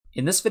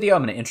In this video,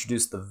 I'm going to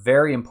introduce the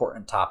very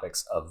important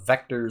topics of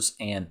vectors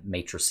and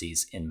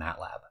matrices in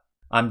Matlab.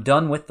 I'm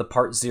done with the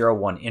Part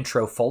 01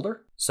 intro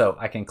folder, so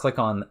I can click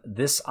on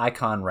this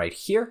icon right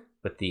here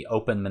with the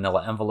open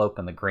manila envelope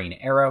and the green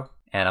arrow,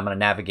 and I'm going to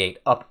navigate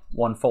up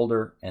one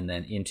folder and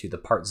then into the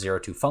Part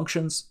 02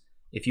 functions.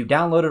 If you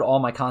downloaded all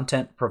my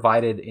content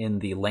provided in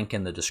the link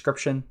in the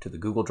description to the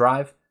Google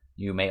Drive,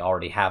 you may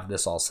already have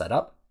this all set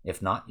up.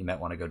 If not, you might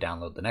want to go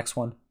download the next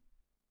one.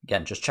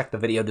 Again, just check the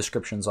video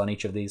descriptions on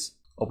each of these.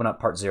 Open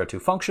up Part 02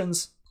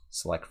 functions,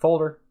 select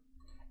folder,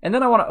 and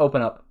then I want to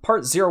open up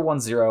Part 010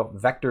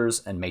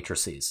 vectors and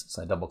matrices.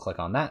 So I double click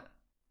on that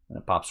and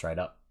it pops right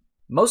up.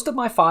 Most of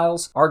my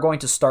files are going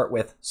to start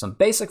with some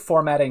basic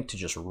formatting to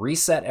just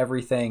reset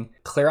everything,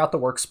 clear out the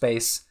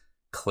workspace,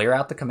 clear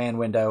out the command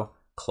window,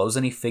 close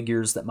any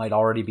figures that might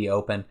already be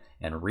open,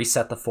 and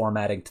reset the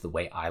formatting to the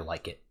way I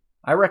like it.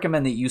 I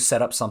recommend that you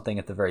set up something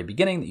at the very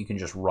beginning that you can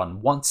just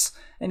run once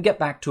and get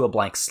back to a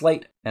blank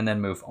slate and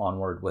then move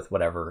onward with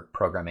whatever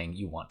programming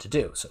you want to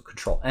do. So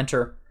Control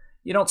Enter.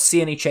 You don't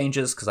see any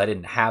changes because I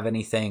didn't have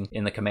anything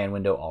in the command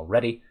window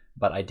already,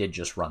 but I did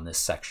just run this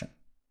section.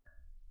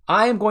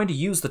 I am going to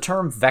use the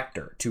term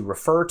vector to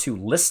refer to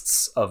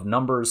lists of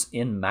numbers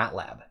in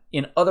Matlab.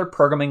 In other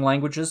programming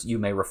languages, you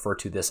may refer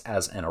to this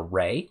as an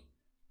array,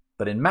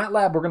 but in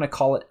Matlab, we're going to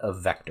call it a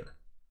vector.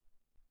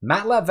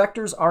 Matlab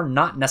vectors are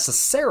not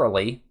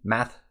necessarily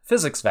math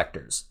physics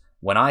vectors.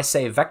 When I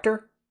say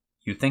vector,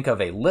 you think of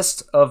a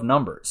list of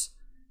numbers,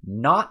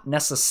 not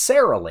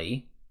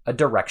necessarily a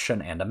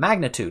direction and a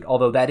magnitude,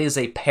 although that is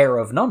a pair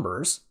of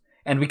numbers,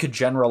 and we could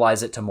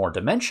generalize it to more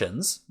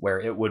dimensions, where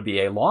it would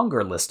be a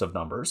longer list of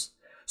numbers.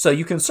 So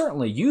you can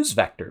certainly use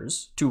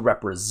vectors to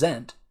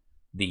represent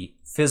the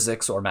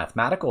physics or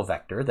mathematical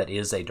vector that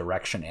is a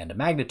direction and a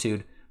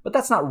magnitude, but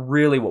that's not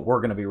really what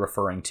we're going to be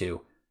referring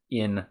to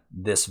in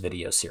this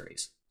video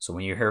series. So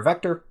when you hear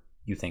vector,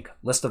 you think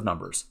list of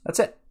numbers. That's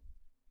it.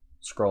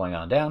 Scrolling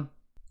on down.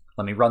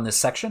 Let me run this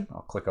section.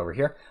 I'll click over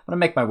here. I'm going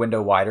to make my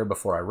window wider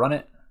before I run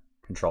it.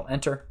 Control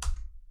Enter.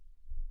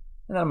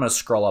 And then I'm going to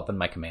scroll up in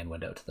my command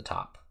window to the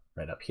top,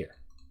 right up here.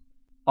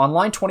 On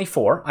line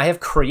 24, I have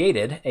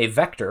created a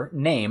vector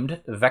named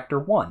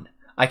vector1.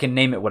 I can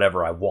name it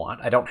whatever I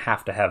want. I don't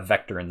have to have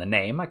vector in the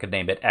name. I could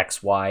name it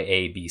X, Y,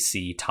 A, B,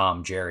 C,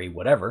 Tom, Jerry,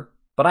 whatever.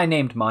 But I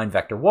named mine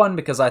vector1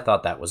 because I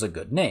thought that was a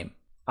good name.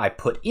 I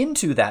put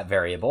into that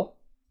variable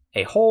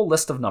a whole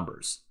list of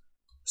numbers,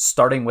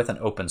 starting with an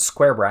open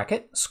square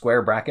bracket.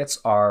 Square brackets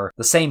are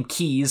the same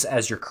keys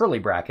as your curly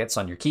brackets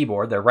on your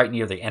keyboard. They're right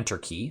near the Enter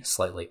key,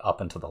 slightly up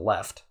and to the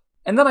left.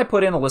 And then I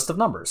put in a list of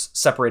numbers,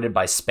 separated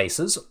by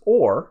spaces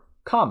or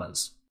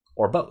commas,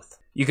 or both.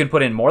 You can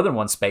put in more than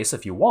one space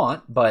if you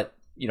want, but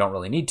you don't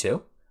really need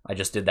to. I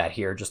just did that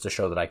here just to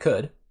show that I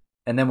could.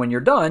 And then when you're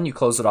done, you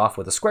close it off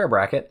with a square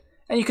bracket,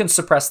 and you can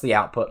suppress the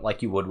output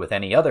like you would with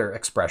any other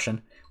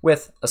expression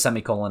with a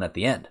semicolon at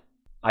the end.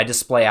 I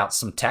display out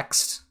some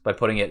text by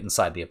putting it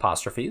inside the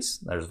apostrophes.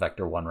 There's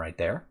vector1 right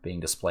there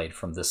being displayed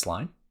from this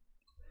line.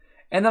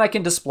 And then I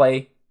can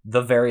display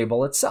the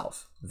variable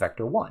itself,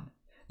 vector1.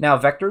 Now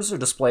vectors are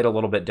displayed a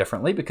little bit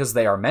differently because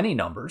they are many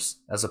numbers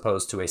as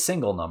opposed to a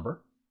single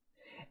number.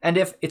 And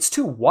if it's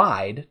too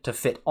wide to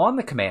fit on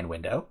the command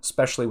window,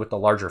 especially with the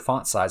larger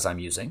font size I'm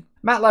using,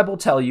 Matlab will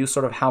tell you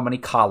sort of how many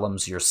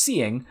columns you're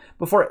seeing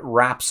before it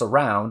wraps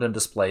around and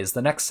displays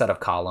the next set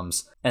of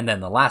columns and then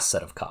the last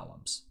set of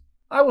columns.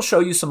 I will show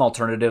you some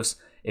alternatives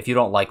if you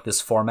don't like this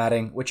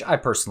formatting, which I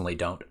personally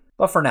don't,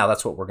 but for now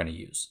that's what we're going to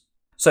use.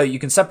 So you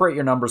can separate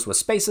your numbers with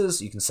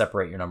spaces, you can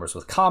separate your numbers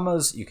with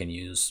commas, you can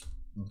use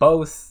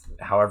both,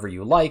 however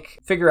you like.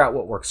 Figure out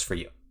what works for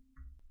you.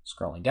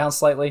 Scrolling down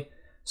slightly.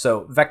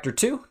 So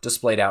vector2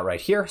 displayed out right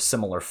here,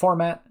 similar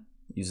format,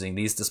 using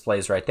these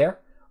displays right there.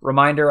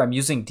 Reminder, I'm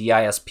using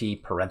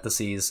DISP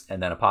parentheses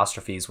and then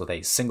apostrophes with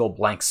a single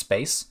blank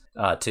space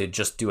to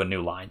just do a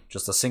new line,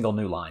 just a single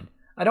new line.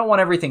 I don't want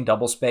everything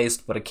double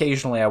spaced, but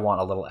occasionally I want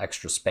a little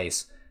extra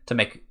space to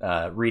make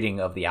reading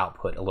of the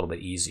output a little bit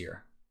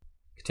easier.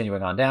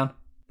 Continuing on down.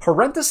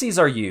 Parentheses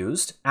are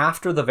used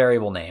after the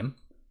variable name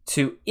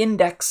to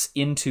index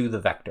into the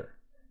vector,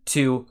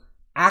 to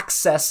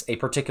access a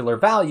particular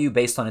value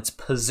based on its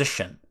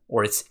position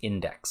or its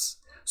index.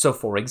 So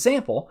for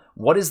example,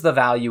 what is the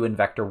value in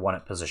vector1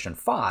 at position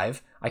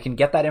 5? I can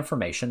get that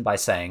information by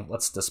saying,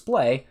 let's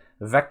display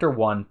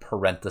vector1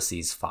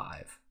 parentheses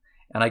 5.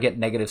 And I get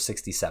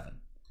 -67.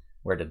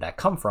 Where did that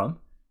come from?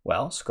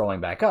 Well,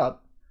 scrolling back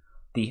up,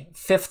 the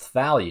fifth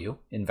value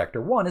in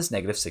vector1 is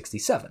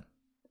 -67.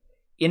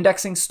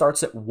 Indexing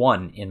starts at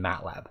 1 in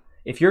Matlab.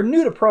 If you're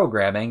new to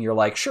programming, you're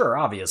like, sure,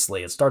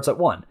 obviously, it starts at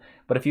 1.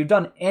 But if you've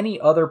done any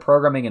other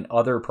programming in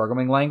other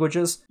programming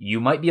languages, you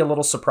might be a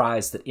little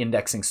surprised that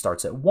indexing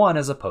starts at 1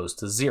 as opposed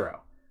to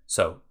 0.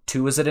 So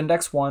 2 is at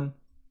index 1,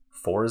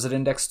 4 is at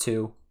index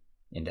 2,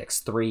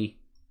 index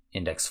 3,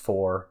 index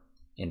 4,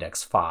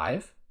 index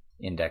 5,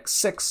 index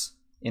 6,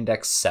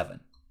 index 7,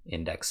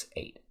 index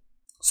 8.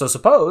 So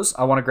suppose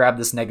I want to grab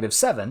this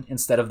 -7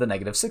 instead of the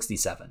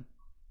 -67.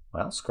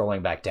 Well,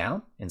 scrolling back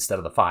down, instead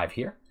of the 5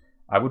 here,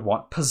 I would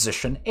want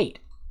position 8.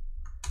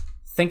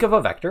 think of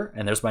a vector,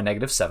 and there's my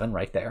 -7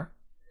 right there.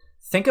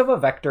 Think of a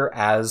vector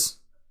as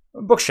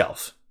a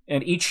bookshelf,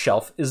 and each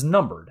shelf is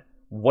numbered.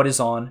 What is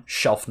on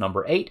shelf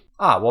number 8?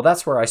 Well,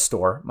 that's where I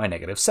store my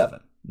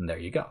 -7. And there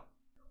you go.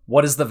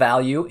 What is the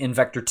value in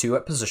vector 2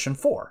 at position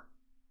 4?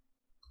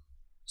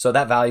 So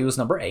that value is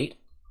number 8.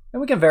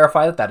 And we can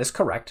verify that that is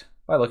correct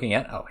by looking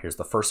at, here's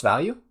the first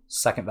value,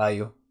 second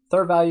value,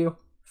 third value,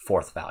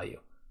 fourth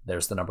value.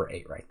 There's the number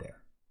 8 right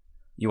there.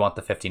 You want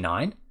the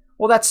 59?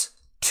 Well, that's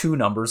 2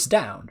 numbers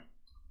down.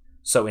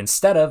 So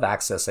instead of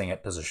accessing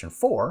at position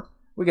 4,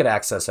 we could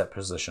access at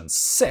position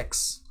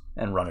 6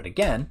 and run it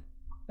again.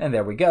 And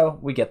there we go.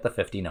 We get the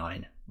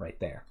 59 right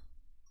there.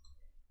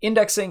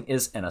 Indexing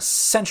is an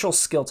essential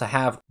skill to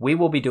have. We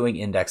will be doing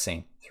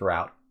indexing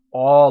throughout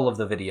all of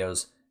the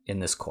videos in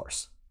this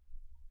course.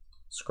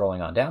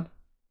 Scrolling on down.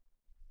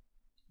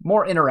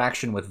 More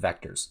interaction with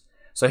vectors.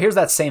 So here's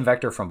that same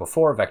vector from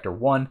before, vector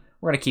 1.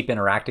 We're going to keep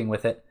interacting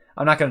with it.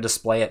 I'm not going to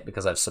display it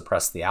because I've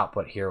suppressed the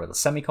output here with a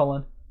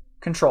semicolon.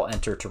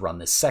 Control-Enter to run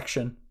this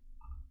section.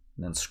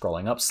 And then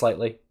scrolling up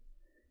slightly.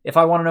 If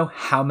I want to know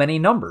how many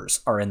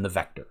numbers are in the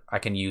vector, I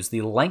can use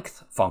the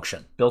length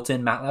function,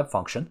 built-in Matlab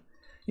function.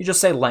 You just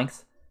say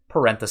length,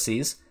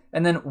 parentheses,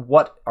 and then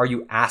what are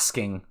you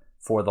asking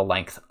for the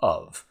length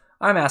of?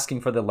 I'm asking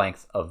for the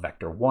length of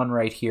vector 1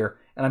 right here,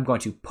 and I'm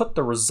going to put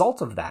the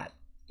result of that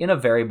in a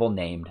variable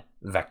named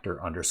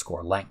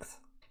vector_length.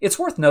 It's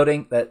worth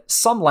noting that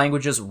some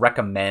languages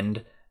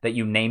recommend that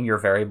you name your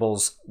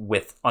variables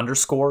with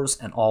underscores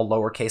and all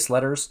lowercase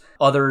letters.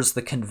 Others,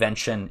 the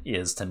convention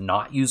is to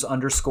not use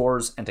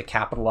underscores and to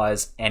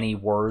capitalize any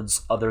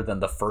words other than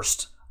the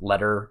first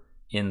letter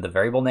in the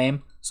variable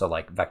name. So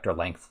like vector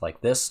length like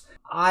this.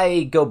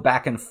 I go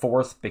back and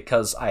forth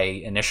because I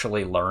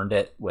initially learned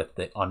it with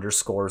the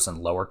underscores and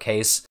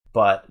lowercase,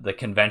 but the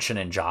convention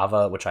in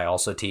Java, which I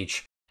also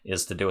teach,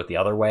 is to do it the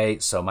other way,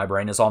 so my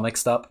brain is all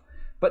mixed up.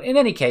 But in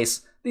any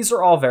case, these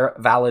are all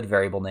valid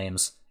variable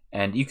names,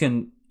 and you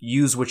can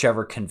use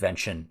whichever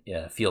convention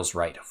feels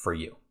right for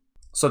you.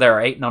 So there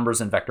are 8 numbers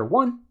in vector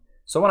 1,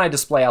 so when I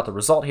display out the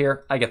result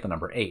here, I get the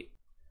number 8.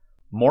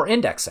 More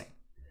indexing.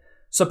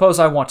 Suppose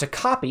I want to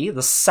copy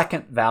the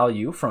second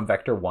value from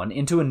vector 1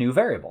 into a new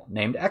variable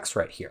named x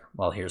right here.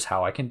 Well, here's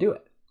how I can do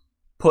it.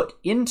 Put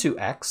into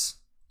x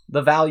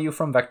the value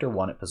from vector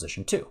 1 at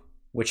position 2,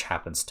 which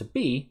happens to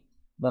be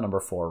the number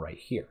 4 right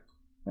here.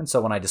 And so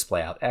when I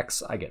display out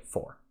x, I get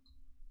 4.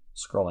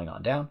 Scrolling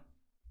on down.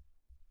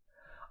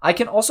 I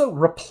can also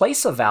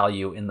replace a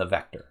value in the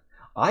vector.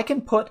 I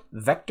can put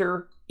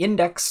vector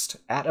indexed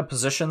at a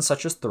position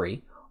such as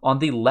 3 on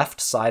the left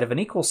side of an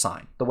equal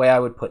sign, the way I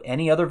would put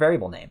any other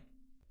variable name.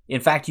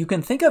 In fact, you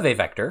can think of a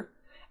vector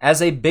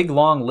as a big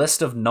long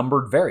list of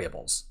numbered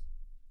variables.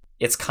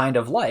 It's kind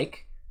of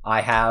like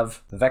I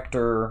have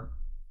vector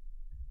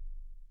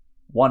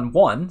 1,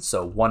 1,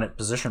 so 1 at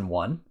position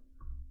 1,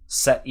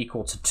 set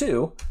equal to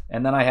 2,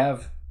 and then I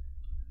have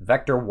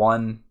vector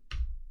 1,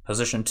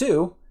 position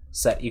 2,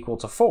 set equal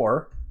to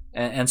 4,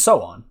 and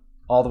so on,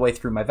 all the way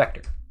through my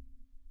vector.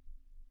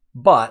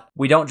 But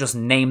we don't just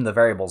name the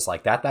variables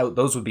like that.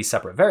 Those would be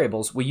separate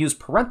variables. We use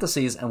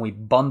parentheses and we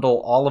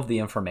bundle all of the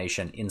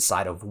information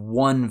inside of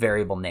one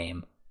variable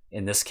name,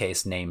 in this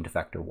case named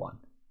vector 1.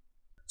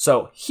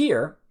 So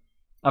here,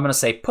 I'm going to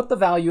say put the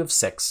value of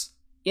 6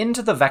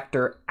 into the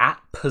vector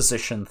at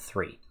position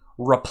 3,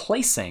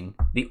 replacing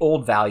the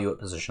old value at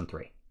position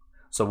 3.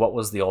 So what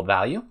was the old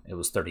value? It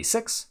was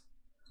 36.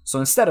 So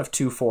instead of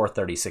 2, 4,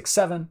 36,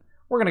 7,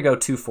 we're going to go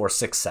 2, 4,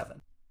 6,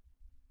 7.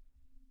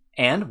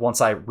 And once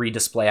I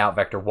redisplay out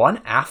vector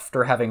 1,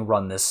 after having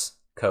run this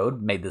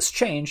code, made this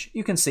change,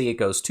 you can see it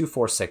goes 2,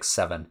 4, 6,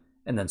 7,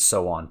 and then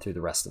so on through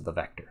the rest of the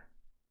vector.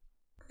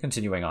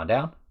 Continuing on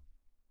down.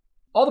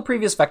 All the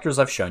previous vectors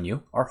I've shown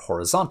you are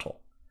horizontal,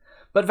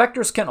 but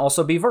vectors can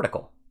also be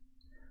vertical.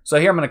 So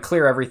here I'm going to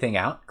clear everything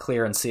out,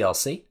 clear in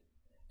CLC,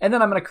 and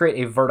then I'm going to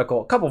create a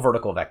couple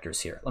vertical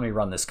vectors here. Let me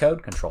run this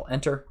code,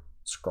 Control-Enter,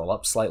 scroll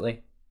up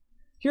slightly.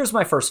 Here's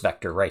my first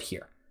vector right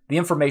here. The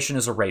information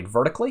is arrayed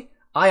vertically.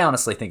 I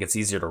honestly think it's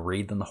easier to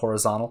read than the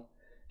horizontal.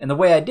 And the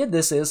way I did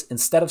this is,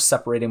 instead of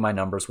separating my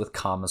numbers with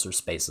commas or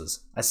spaces,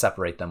 I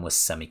separate them with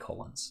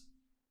semicolons.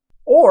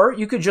 Or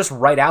you could just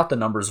write out the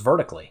numbers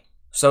vertically.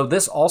 So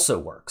this also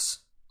works.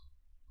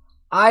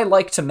 I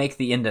like to make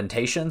the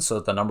indentation so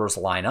that the numbers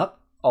line up,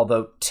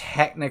 although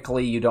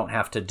technically you don't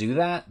have to do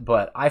that,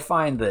 but I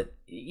find that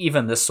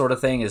even this sort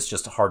of thing is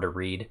just hard to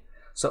read.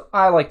 So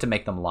I like to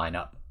make them line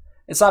up.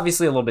 It's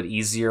obviously a little bit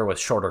easier with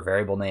shorter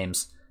variable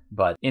names,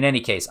 but in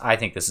any case, I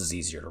think this is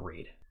easier to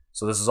read.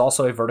 So this is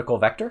also a vertical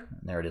vector,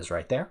 and there it is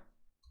right there.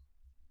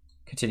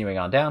 Continuing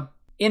on down.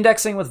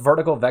 Indexing with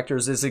vertical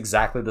vectors is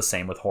exactly the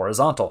same with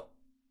horizontal.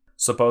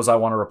 Suppose I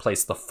want to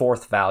replace the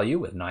 4th value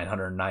with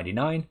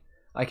 999.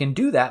 I can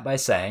do that by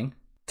saying,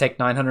 take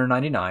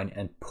 999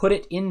 and put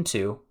it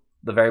into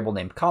the variable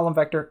named column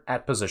vector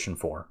at position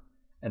 4,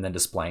 and then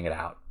displaying it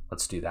out.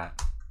 Let's do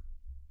that.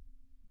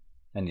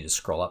 I need to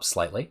scroll up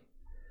slightly.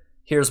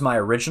 Here's my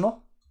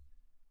original,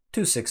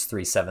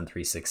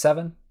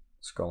 2637367.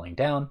 Scrolling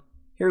down.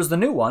 Here's the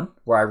new one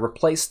where I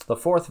replaced the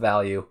fourth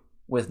value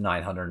with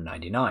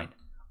 999.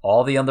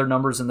 All the other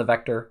numbers in the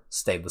vector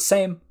stayed the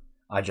same.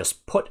 I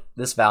just put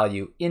this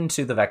value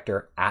into the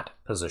vector at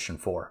position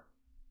 4.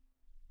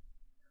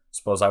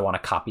 Suppose I want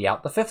to copy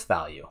out the fifth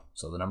value,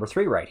 so the number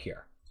 3 right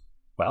here.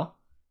 Well,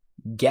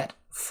 get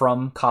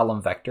from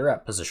column vector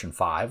at position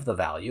 5 the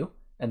value,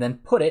 and then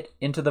put it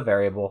into the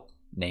variable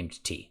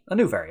named t, a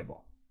new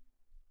variable.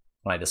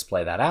 When I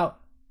display that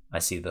out, I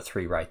see the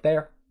 3 right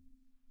there.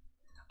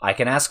 I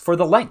can ask for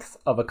the length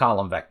of a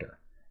column vector,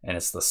 and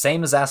it's the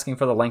same as asking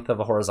for the length of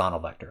a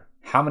horizontal vector.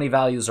 How many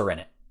values are in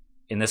it?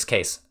 In this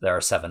case, there are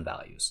 7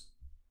 values.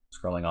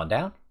 Scrolling on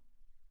down.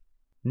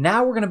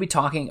 Now we're going to be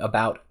talking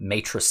about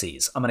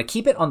matrices. I'm going to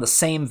keep it on the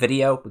same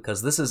video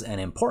because this is an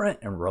important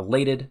and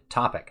related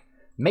topic.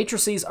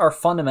 Matrices are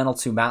fundamental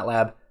to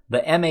MATLAB.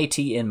 The MAT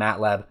in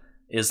MATLAB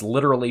is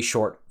literally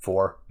short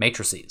for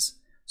matrices,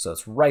 so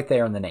it's right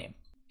there in the name.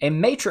 A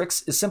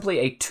matrix is simply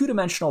a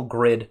two-dimensional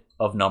grid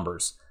of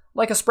numbers,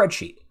 like a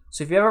spreadsheet.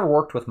 So if you've ever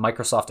worked with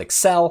Microsoft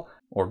Excel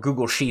or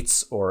Google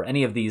Sheets or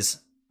any of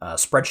these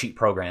spreadsheet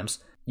programs,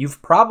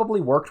 you've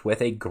probably worked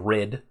with a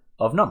grid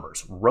of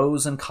numbers,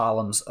 rows and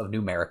columns of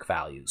numeric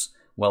values.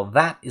 Well,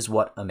 that is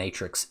what a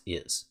matrix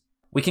is.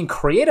 We can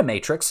create a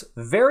matrix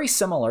very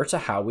similar to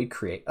how we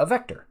create a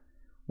vector.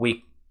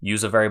 We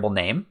use a variable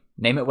name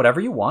it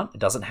whatever you want.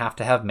 It doesn't have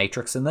to have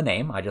matrix in the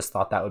name. I just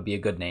thought that would be a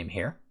good name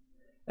here.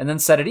 And then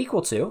set it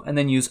equal to, and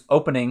then use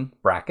opening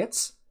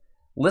brackets,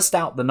 list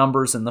out the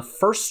numbers in the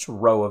first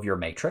row of your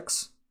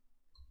matrix,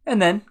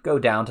 and then go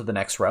down to the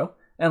next row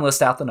and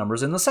list out the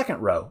numbers in the second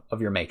row of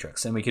your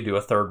matrix. And we could do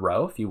a third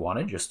row if you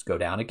wanted, just go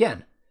down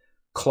again.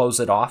 Close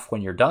it off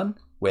when you're done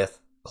with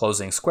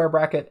closing square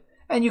bracket,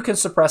 and you can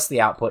suppress the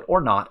output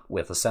or not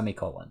with a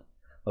semicolon.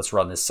 Let's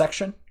run this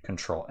section,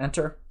 Control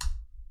Enter,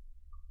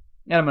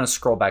 and I'm going to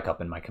scroll back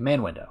up in my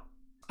command window.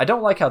 I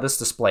don't like how this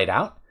displayed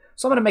out,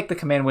 so I'm going to make the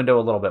command window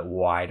a little bit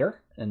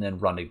wider, and then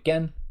run it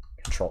again,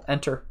 Control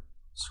Enter,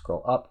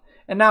 scroll up,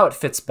 and now it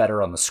fits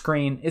better on the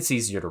screen. It's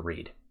easier to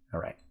read. All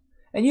right.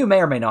 And you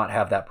may or may not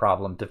have that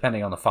problem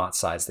depending on the font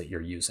size that you're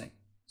using.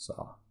 So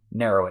I'll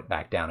narrow it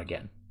back down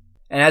again.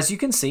 And as you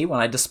can see, when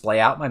I display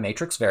out my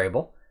matrix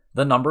variable,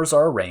 the numbers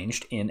are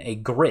arranged in a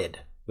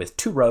grid with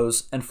 2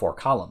 rows and 4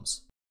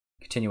 columns.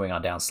 Continuing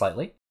on down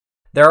slightly.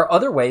 There are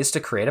other ways to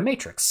create a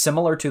matrix,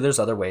 similar to there's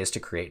other ways to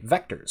create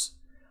vectors.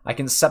 I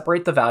can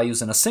separate the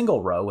values in a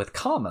single row with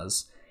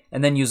commas,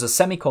 and then use a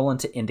semicolon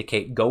to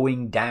indicate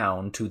going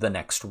down to the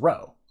next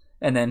row,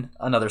 and then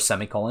another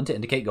semicolon to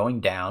indicate going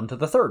down to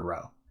the third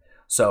row.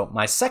 So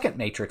my second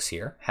matrix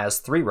here has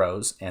 3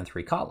 rows and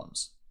 3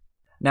 columns.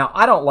 Now,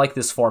 I don't like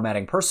this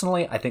formatting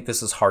personally. I think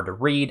this is hard to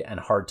read and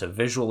hard to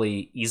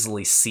visually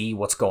easily see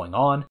what's going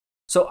on.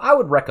 So I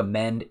would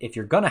recommend, if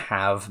you're going to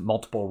have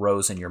multiple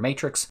rows in your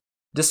matrix,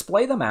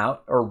 display them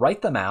out or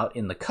write them out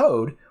in the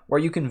code where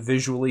you can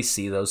visually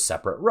see those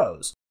separate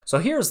rows. So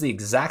here's the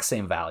exact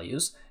same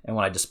values, and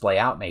when I display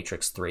out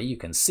matrix 3, you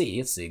can see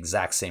it's the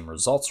exact same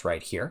results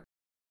right here.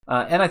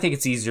 And I think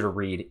it's easier to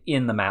read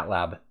in the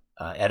Matlab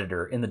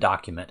editor in the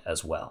document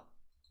as well.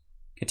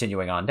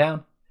 Continuing on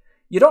down.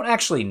 You don't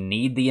actually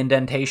need the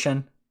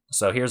indentation,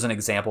 so here's an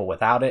example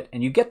without it,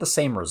 and you get the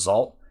same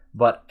result,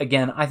 but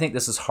again, I think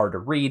this is hard to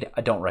read.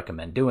 I don't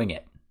recommend doing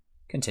it.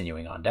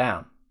 Continuing on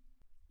down.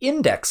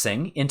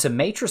 Indexing into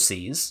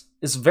matrices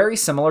is very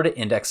similar to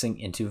indexing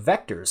into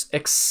vectors,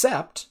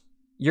 except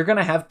you're going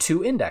to have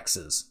 2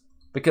 indexes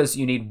because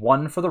you need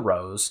one for the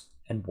rows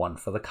and one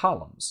for the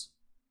columns.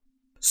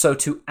 So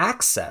to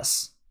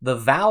access the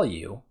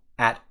value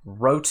at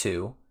row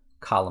 2,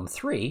 column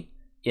 3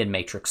 in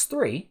matrix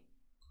 3,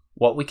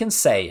 what we can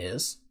say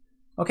is,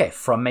 okay,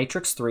 from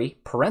matrix 3,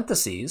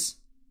 parentheses,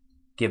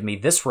 give me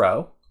this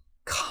row,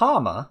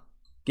 comma,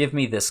 give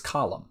me this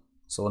column.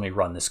 So let me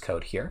run this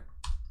code here.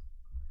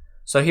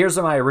 So here's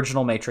my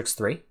original matrix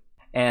 3,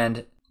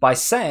 and by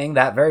saying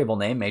that variable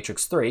name,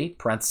 matrix 3,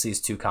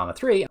 parentheses 2, comma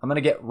 3, I'm going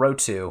to get row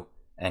 2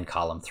 and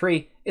column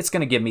 3. It's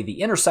going to give me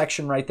the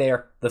intersection right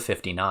there, the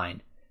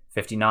 59.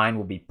 59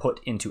 will be put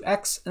into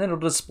X, and then it'll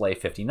display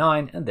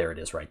 59, and there it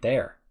is right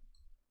there.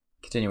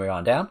 Continuing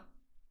on down.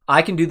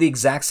 I can do the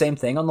exact same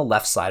thing on the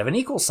left side of an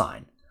equal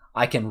sign.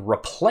 I can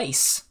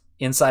replace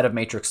inside of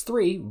matrix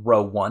 3,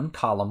 row 1,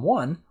 column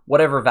 1,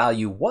 whatever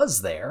value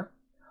was there,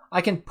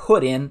 I can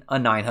put in a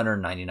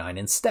 999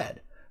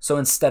 instead. So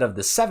instead of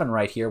the 7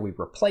 right here, we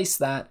replace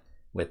that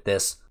with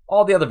this.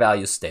 All the other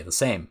values stay the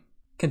same.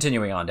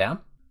 Continuing on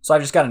down. So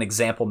I've just got an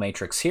example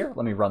matrix here.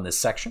 Let me run this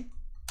section.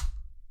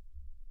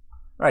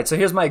 All right, so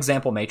here's my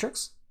example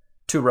matrix.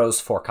 2 rows,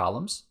 4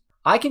 columns.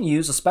 I can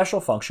use a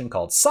special function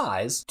called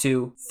size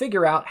to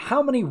figure out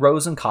how many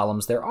rows and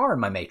columns there are in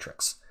my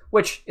matrix,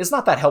 which is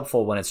not that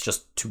helpful when it's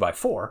just 2 by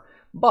 4.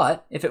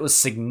 But if it was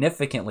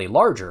significantly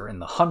larger, in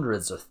the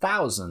hundreds or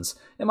thousands,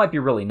 it might be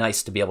really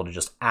nice to be able to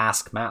just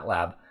ask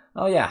MATLAB,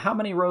 oh yeah, how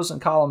many rows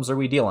and columns are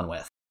we dealing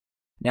with?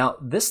 Now,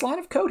 this line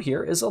of code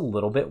here is a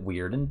little bit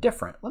weird and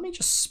different. Let me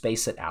just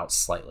space it out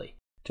slightly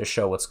to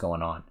show what's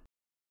going on.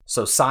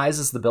 So size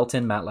is the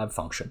built-in MATLAB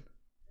function.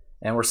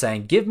 and we're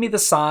saying, give me the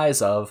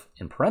size of,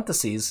 in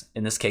parentheses,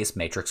 in this case,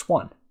 matrix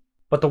 1.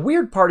 But the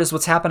weird part is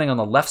what's happening on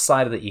the left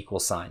side of the equal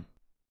sign.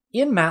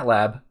 In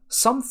MATLAB,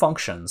 some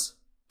functions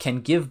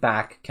can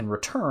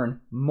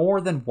return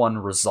more than one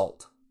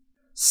result.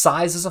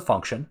 Size is a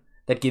function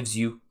that gives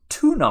you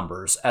two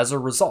numbers as a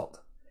result.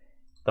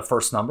 The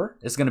first number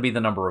is going to be the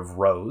number of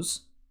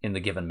rows in the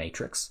given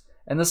matrix,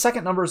 and the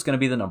second number is going to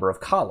be the number of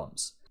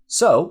columns.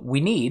 So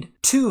we need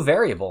two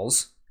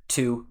variables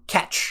to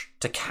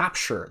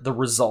capture the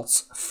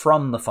results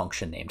from the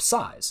function named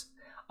size.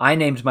 I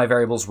named my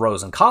variables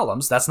rows and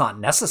columns. That's not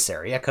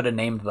necessary. I could have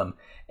named them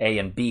A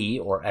and B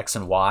or X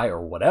and Y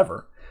or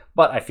whatever,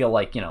 but I feel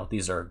like,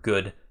 these are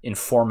good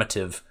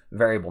informative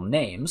variable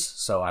names,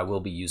 so I will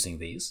be using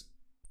these.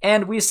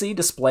 And we see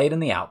displayed in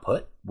the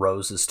output,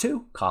 rows is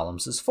 2,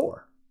 columns is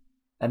 4.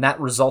 And that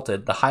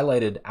resulted, the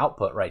highlighted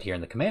output right here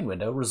in the command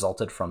window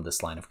resulted from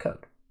this line of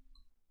code.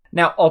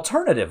 Now,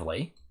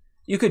 alternatively,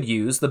 you could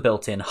use the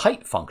built-in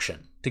height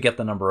function to get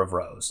the number of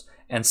rows,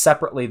 and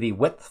separately the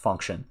width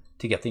function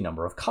to get the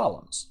number of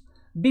columns.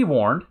 Be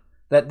warned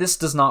that this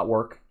does not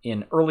work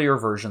in earlier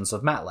versions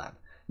of MATLAB.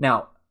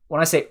 Now,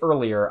 when I say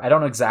earlier, I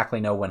don't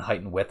exactly know when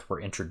height and width were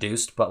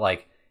introduced, but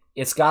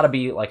it's got to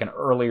be an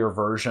earlier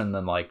version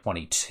than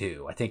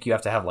 22. I think you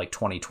have to have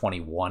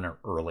 2021 or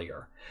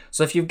earlier.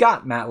 So if you've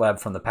got MATLAB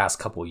from the past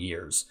couple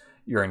years,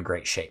 you're in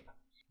great shape.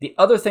 The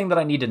other thing that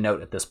I need to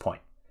note at this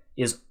point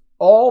is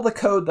all the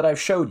code that I've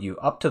showed you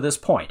up to this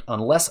point,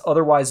 unless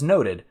otherwise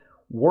noted,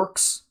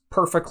 works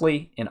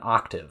perfectly in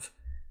Octave,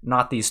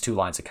 not these two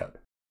lines of code.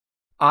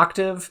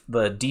 Octave,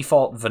 the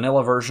default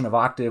vanilla version of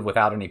Octave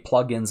without any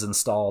plugins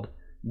installed,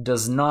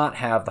 does not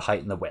have the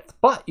height and the width,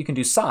 but you can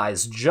do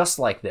size just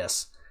like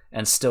this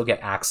and still get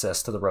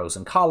access to the rows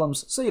and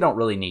columns, so you don't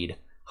really need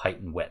height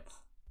and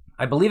width.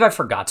 I believe I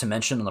forgot to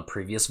mention in the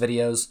previous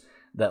videos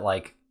that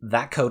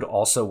that code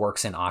also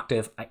works in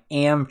Octave. I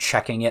am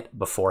checking it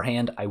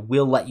beforehand. I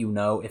will let you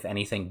know if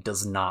anything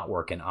does not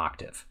work in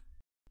Octave.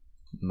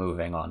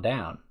 Moving on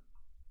down.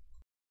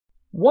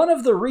 One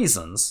of the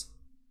reasons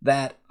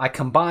that I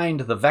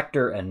combined the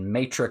vector and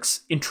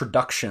matrix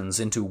introductions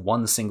into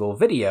one single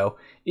video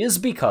is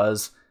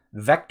because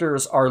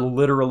vectors are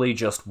literally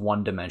just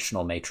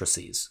one-dimensional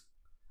matrices.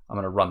 I'm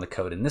going to run the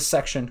code in this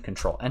section,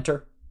 Control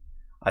Enter.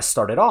 I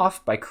started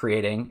off by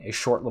creating a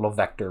short little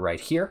vector right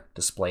here,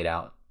 displayed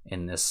out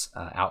in this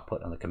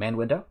output on the command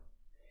window.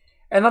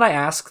 And then I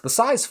ask the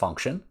size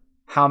function,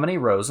 how many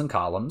rows and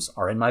columns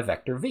are in my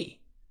vector v?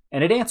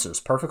 And it answers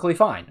perfectly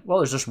fine. Well,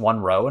 there's just 1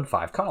 row and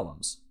 5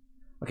 columns.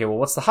 Okay, well,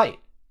 what's the height?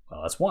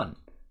 Well, that's 1.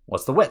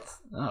 What's the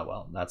width? Oh,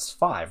 well, that's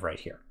 5 right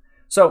here.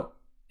 So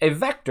a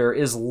vector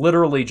is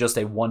literally just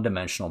a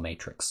one-dimensional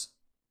matrix.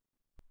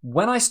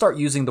 When I start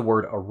using the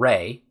word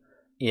array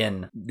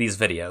in these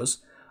videos,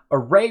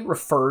 array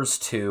refers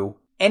to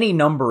any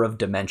number of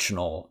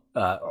dimensional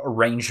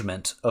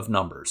arrangement of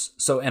numbers.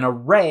 So an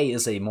array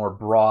is a more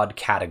broad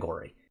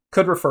category.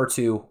 Could refer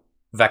to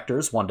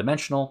vectors,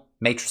 one-dimensional,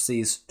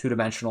 matrices,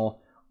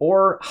 two-dimensional,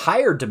 or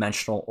higher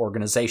dimensional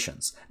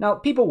organizations. Now,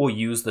 people will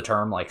use the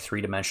term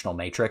three-dimensional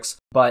matrix,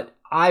 but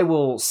I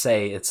will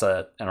say it's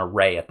an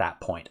array at that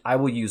point. I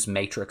will use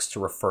matrix to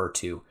refer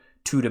to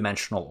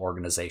two-dimensional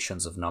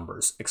organizations of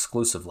numbers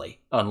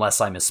exclusively,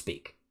 unless I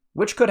misspeak,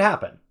 which could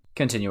happen.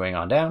 Continuing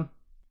on down.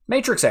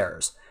 Matrix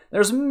errors.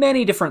 There's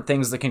many different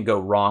things that can go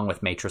wrong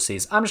with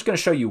matrices. I'm just going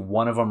to show you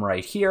one of them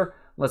right here.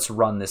 Let's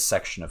run this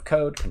section of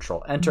code.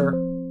 Control Enter.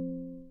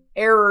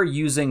 Error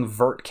using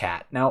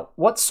vertcat. Now,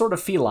 what sort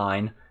of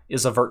feline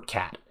is a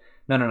vertcat?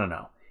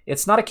 No.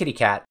 It's not a kitty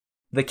cat.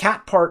 The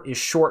cat part is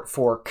short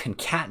for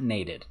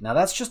concatenated. Now,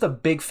 that's just a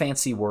big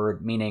fancy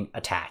word meaning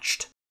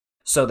attached.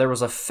 So there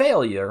was a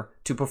failure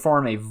to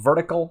perform a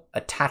vertical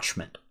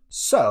attachment.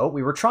 So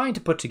we were trying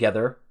to put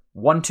together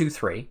 1, 2,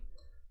 3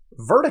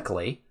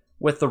 vertically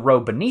with the row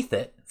beneath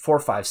it 4,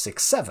 5,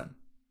 6, 7.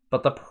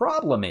 But the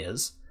problem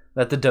is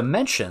that the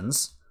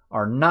dimensions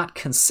are not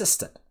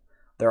consistent.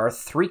 There are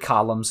 3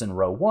 columns in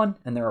row 1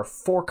 and there are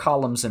 4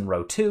 columns in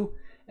row 2,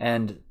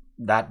 and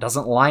that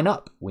doesn't line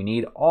up. We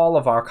need all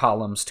of our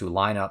columns to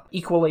line up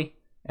equally,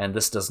 and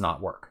this does not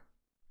work.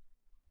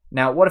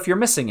 Now, what if you're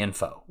missing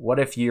info? What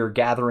if you're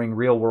gathering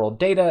real-world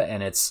data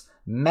and it's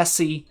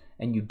messy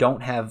and you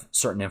don't have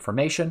certain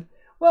information?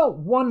 Well,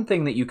 one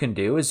thing that you can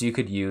do is you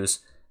could use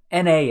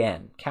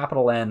NaN,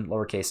 capital N,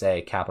 lowercase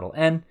a, capital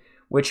N,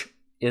 which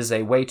is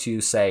a way to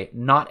say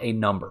not a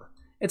number.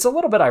 It's a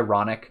little bit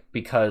ironic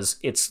because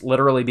it's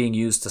literally being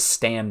used to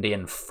stand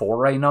in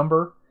for a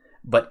number,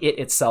 but it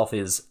itself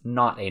is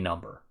not a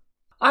number.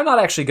 I'm not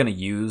actually going to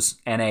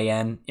use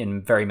NaN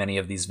in very many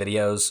of these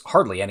videos,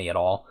 hardly any at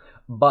all,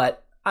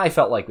 but I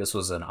felt like this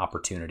was an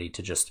opportunity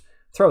to just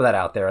throw that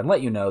out there and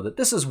let you know that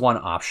this is one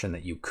option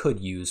that you could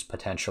use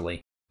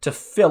potentially to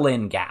fill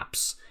in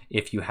gaps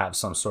if you have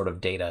some sort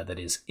of data that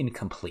is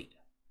incomplete.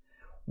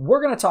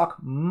 We're going to talk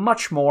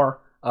much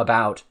more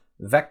about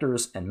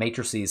vectors and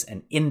matrices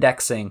and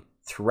indexing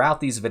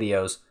throughout these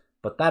videos,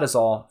 but that is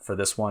all for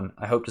this one.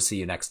 I hope to see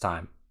you next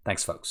time.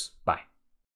 Thanks, folks. Bye.